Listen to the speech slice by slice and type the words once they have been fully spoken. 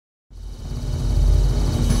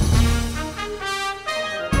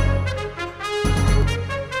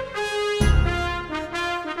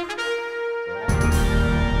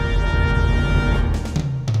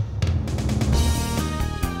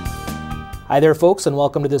Hi there, folks, and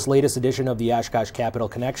welcome to this latest edition of the Oshkosh Capital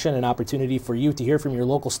Connection, an opportunity for you to hear from your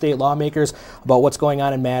local state lawmakers about what's going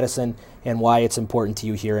on in Madison and why it's important to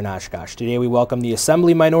you here in Oshkosh. Today we welcome the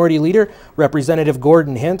Assembly Minority Leader, Representative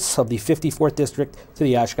Gordon Hintz of the 54th District, to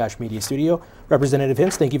the Oshkosh Media Studio. Representative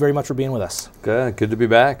Hintz, thank you very much for being with us. Good to be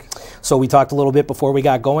back. So we talked a little bit before we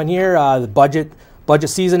got going here. The budget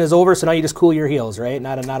season is over, so now you just cool your heels, right?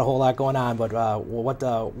 Not a whole lot going on, but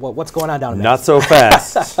what's going on down there? Not so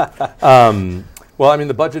fast. Well, I mean,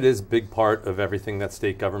 the budget is a big part of everything that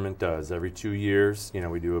state government does. Every 2 years,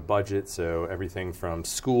 we do a budget, so everything from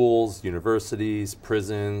schools, universities,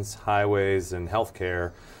 prisons, highways, and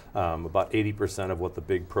healthcare. About 80% of what the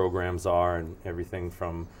big programs are, and everything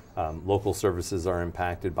from local services are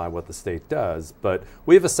impacted by what the state does. But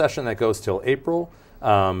we have a session that goes till April.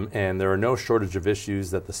 And there are no shortage of issues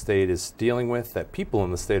that the state is dealing with, that people in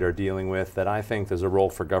the state are dealing with, that I think there's a role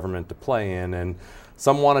for government to play in. And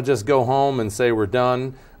some want to just go home and say we're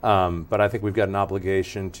done, but I think we've got an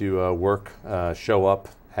obligation to work, show up,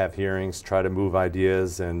 have hearings, try to move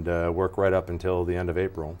ideas, and work right up until the end of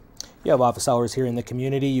April. You have office hours here in the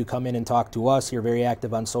community. You come in and talk to us. You're very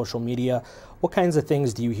active on social media. What kinds of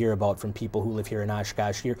things do you hear about from people who live here in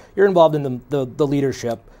Oshkosh? You're involved in the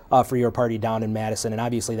leadership for your party down in Madison, and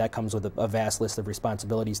obviously that comes with a vast list of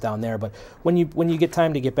responsibilities down there. But when you get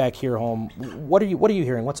time to get back here home, what are you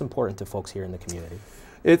hearing? What's important to folks here in the community?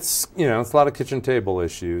 It's it's a lot of kitchen table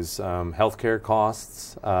issues, healthcare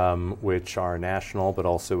costs, which are national but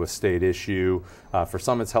also a state issue. For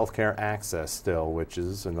some, it's healthcare access still, which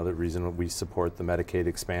is another reason we support the Medicaid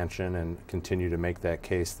expansion and continue to make that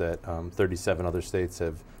case that 37 other states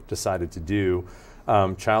have decided to do.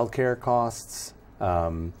 Childcare costs,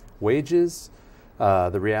 wages.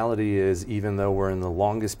 The reality is, even though we're in the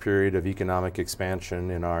longest period of economic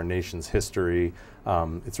expansion in our nation's history,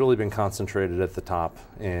 it's really been concentrated at the top,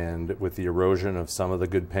 and with the erosion of some of the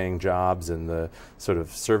good paying jobs and the sort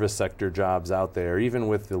of service sector jobs out there, even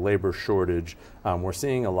with the labor shortage, we're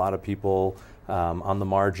seeing a lot of people on the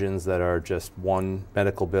margins that are just one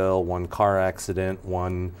medical bill, one car accident,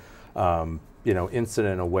 one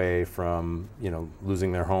incident away from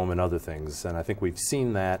losing their home and other things. And I think we've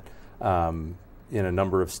seen that in a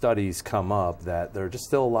number of studies come up, that there are just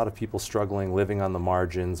still a lot of people struggling, living on the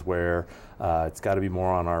margins, where it's got to be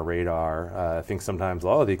more on our radar. I think sometimes,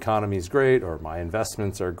 the economy's great, or my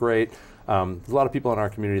investments are great. There's a lot of people in our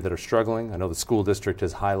community that are struggling. I know the school district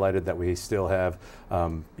has highlighted that we still have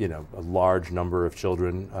a large number of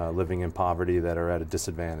children living in poverty that are at a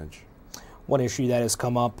disadvantage. One issue that has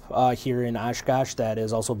come up here in Oshkosh that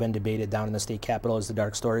has also been debated down in the state capitol is the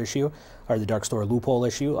dark store issue, or the dark store loophole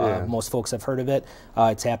issue. Yeah. Most folks have heard of it.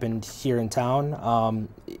 It's happened here in town.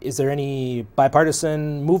 Is there any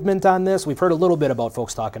bipartisan movement on this? We've heard a little bit about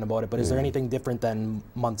folks talking about it, but is there anything different than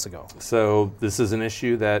months ago? So this is an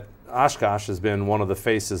issue that Oshkosh has been one of the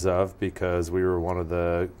faces of, because we were one of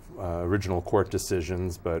the original court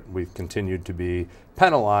decisions, but we've continued to be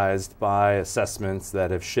penalized by assessments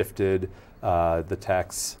that have shifted the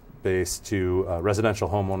tax base to residential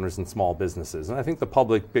homeowners and small businesses. And I think the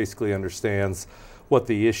public basically understands what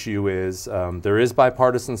the issue is. There is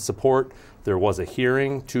bipartisan support. There was a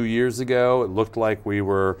hearing 2 years ago. It looked like we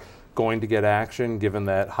were going to get action, given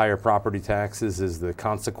that higher property taxes is the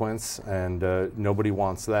consequence, and nobody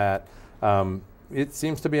wants that. It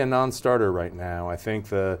seems to be a non-starter right now. I think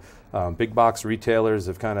the big box retailers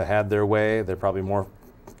have kind of had their way. They're probably more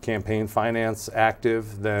campaign finance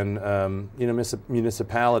active than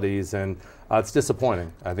municipalities, and it's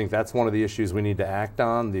disappointing. I think that's one of the issues we need to act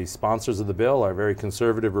on. The sponsors of the bill are very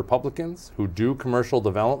conservative Republicans who do commercial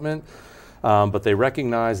development, but they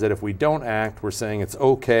recognize that if we don't act, we're saying it's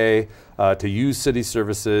okay to use city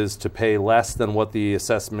services to pay less than what the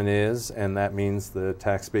assessment is, and that means the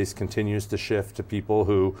tax base continues to shift to people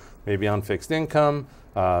who may be on fixed income,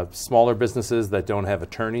 smaller businesses that don't have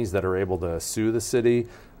attorneys that are able to sue the city,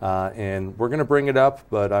 and we're going to bring it up,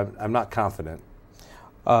 but I'm not confident.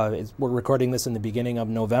 We're recording this in the beginning of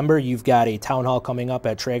November. You've got a town hall coming up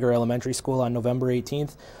at Traeger Elementary School on November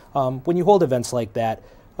 18th. When you hold events like that,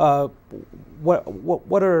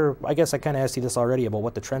 what are, I guess I kind of asked you this already about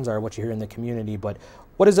what the trends are, what you hear in the community, but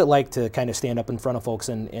what is it like to kind of stand up in front of folks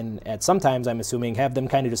and at sometimes, I'm assuming, have them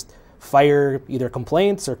kind of just fire either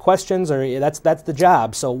complaints or questions, or that's the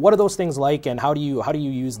job. So what are those things like, and how do you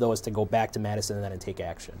use those to go back to Madison and then take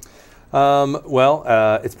action?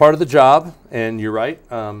 It's part of the job, and you're right.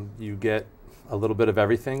 You get a little bit of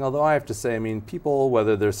everything, although I have to say, I mean, people,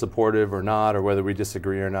 whether they're supportive or not, or whether we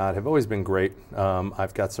disagree or not, have always been great.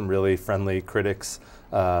 I've got some really friendly critics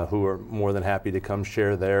who are more than happy to come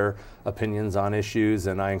share their opinions on issues,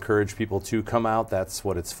 and I encourage people to come out. That's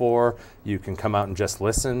what it's for. You can come out and just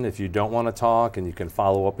listen if you don't want to talk, and you can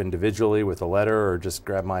follow up individually with a letter or just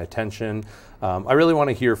grab my attention. I really want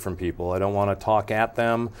to hear from people. I don't want to talk at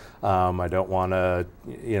them. I don't want to,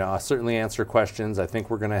 I'll certainly answer questions. I think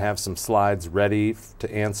we're going to have some slides ready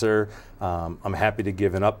to answer. I'm happy to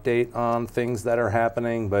give an update on things that are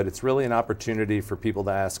happening, but it's really an opportunity for people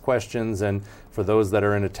to ask questions and for those that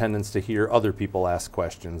are in attendance to hear other people ask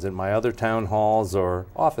questions. In my other town halls or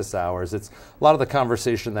office hours, it's a lot of the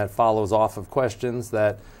conversation that follows off of questions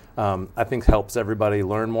that I think helps everybody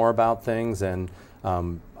learn more about things, and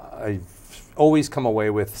I've always come away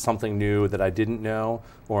with something new that I didn't know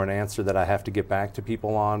or an answer that I have to get back to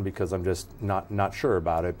people on because I'm just not sure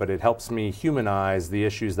about it. But it helps me humanize the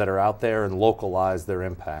issues that are out there and localize their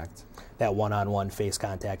impact. That one-on-one face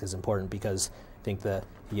contact is important because I think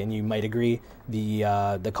and you might agree,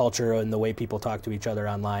 the culture and the way people talk to each other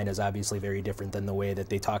online is obviously very different than the way that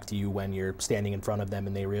they talk to you when you're standing in front of them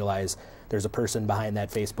and they realize there's a person behind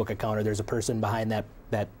that Facebook account or there's a person behind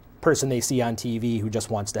that person they see on TV who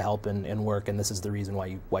just wants to help and work, and this is the reason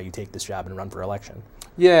why you take this job and run for election.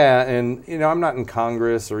 Yeah, and I'm not in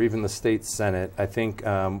Congress or even the state Senate. I think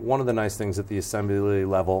one of the nice things at the assembly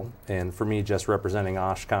level, and for me just representing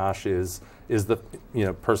Oshkosh, is the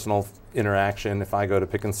personal interaction. If I go to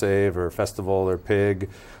Pick and Save or Festival or Pig,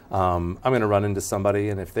 I'm going to run into somebody,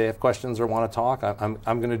 and if they have questions or want to talk, I'm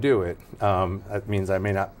going to do it. That means I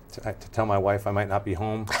may not. To tell my wife I might not be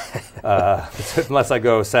home unless I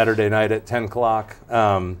go Saturday night at 10 o'clock.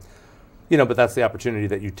 But that's the opportunity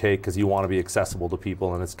that you take because you want to be accessible to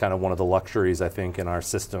people, and it's kind of one of the luxuries, I think, in our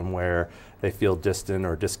system where they feel distant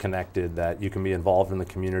or disconnected, that you can be involved in the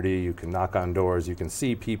community, you can knock on doors, you can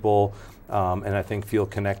see people, and I think feel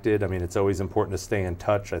connected. I mean, it's always important to stay in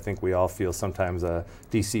touch. I think we all feel sometimes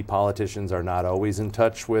DC politicians are not always in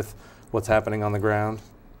touch with what's happening on the ground.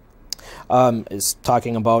 Is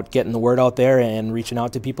talking about getting the word out there and reaching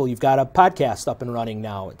out to people. You've got a podcast up and running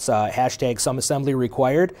now. It's hashtag Some Assembly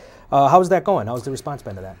Required. How's that going? How's the response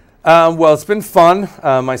been to that? Well, it's been fun.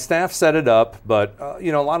 My staff set it up, but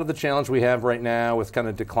a lot of the challenge we have right now with kind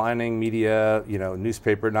of declining media,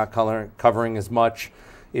 newspaper not covering as much,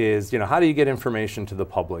 is how do you get information to the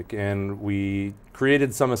public? And we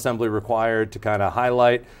created Some Assembly Required to kind of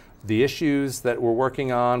highlight the issues that we're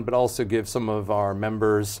working on, but also give some of our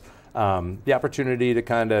members the opportunity to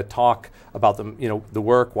kind of talk about the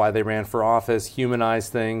work, why they ran for office, humanize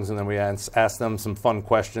things, and then we ask them some fun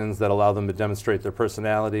questions that allow them to demonstrate their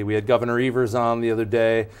personality. We had Governor Evers on the other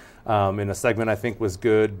day in a segment I think was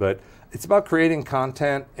good, but it's about creating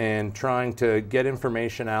content and trying to get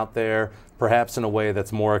information out there, perhaps in a way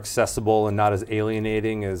that's more accessible and not as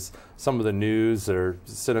alienating as some of the news or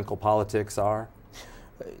cynical politics are.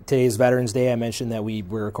 Today's Veterans Day. I mentioned that we're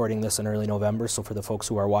recording this in early November, so for the folks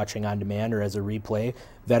who are watching on demand or as a replay,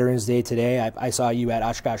 Veterans Day today. I saw you at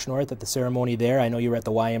Oshkosh North at the ceremony there. I know you were at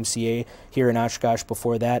the YMCA here in Oshkosh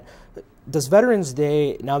before that. Does Veterans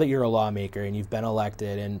Day, now that you're a lawmaker and you've been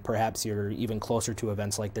elected and perhaps you're even closer to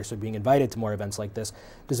events like this or being invited to more events like this,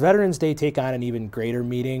 does Veterans Day take on an even greater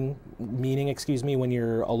meaning, when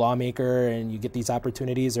you're a lawmaker and you get these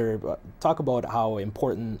opportunities? Or talk about how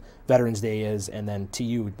important Veterans Day is, and then to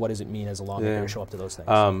you, what does it mean as a lawmaker to show up to those things?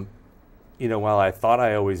 While I thought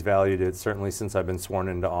I always valued it, certainly since I've been sworn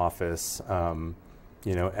into office,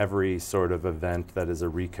 every sort of event that is a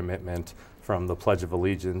recommitment, from the Pledge of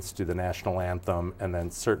Allegiance to the national anthem, and then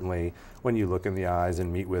certainly when you look in the eyes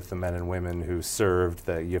and meet with the men and women who served,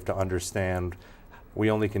 that you have to understand we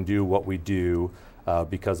only can do what we do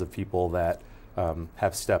because of people that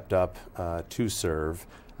have stepped up to serve.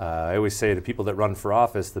 I always say to people that run for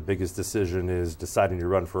office, the biggest decision is deciding to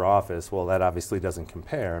run for office. Well, that obviously doesn't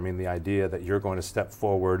compare. I mean, the idea that you're going to step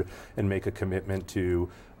forward and make a commitment to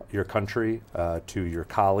your country, to your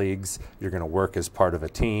colleagues, you're going to work as part of a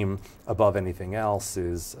team above anything else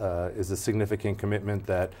is a significant commitment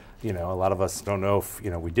that, a lot of us don't know if,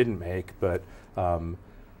 we didn't make, but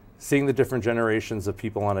seeing the different generations of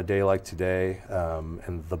people on a day like today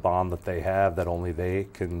and the bond that they have that only they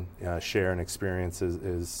can share and experience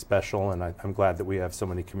is special, and I'm glad that we have so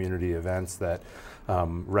many community events that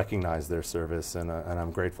recognize their service, and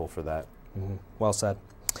I'm grateful for that. Mm-hmm. Well said.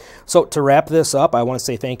 So to wrap this up, I want to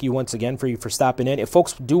say thank you once again for stopping in. If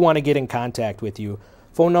folks do want to get in contact with you,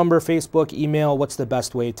 phone number, Facebook, email, what's the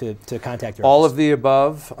best way to contact your All office? of the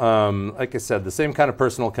above. Like I said, the same kind of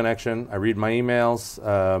personal connection. I read my emails.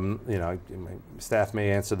 My staff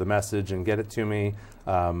may answer the message and get it to me.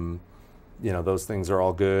 those things are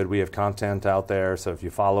all good. We have content out there, so if you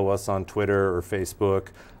follow us on Twitter or Facebook,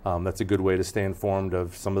 that's a good way to stay informed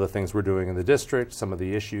of some of the things we're doing in the district, some of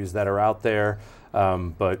the issues that are out there.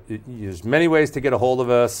 But there's many ways to get a hold of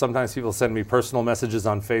us. Sometimes people send me personal messages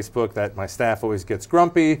on Facebook that my staff always gets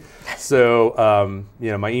grumpy. So,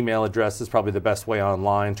 my email address is probably the best way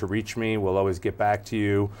online to reach me. We'll always get back to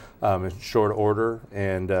you in short order,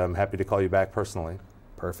 and I'm happy to call you back personally.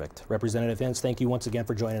 Perfect. Representative Hintz, thank you once again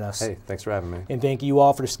for joining us. Hey, thanks for having me. And thank you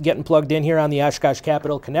all for getting plugged in here on the Oshkosh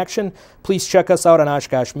Capital Connection. Please check us out on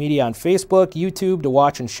Oshkosh Media on Facebook, YouTube to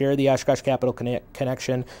watch and share the Oshkosh Capital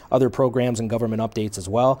Connection, other programs and government updates as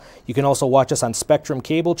well. You can also watch us on Spectrum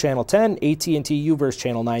Cable, Channel 10, AT&T Uverse,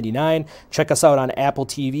 Channel 99. Check us out on Apple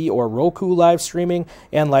TV or Roku live streaming,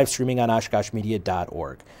 and live streaming on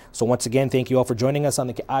OshkoshMedia.org. So once again, thank you all for joining us on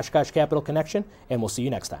the Oshkosh Capital Connection, and we'll see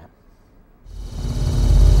you next time.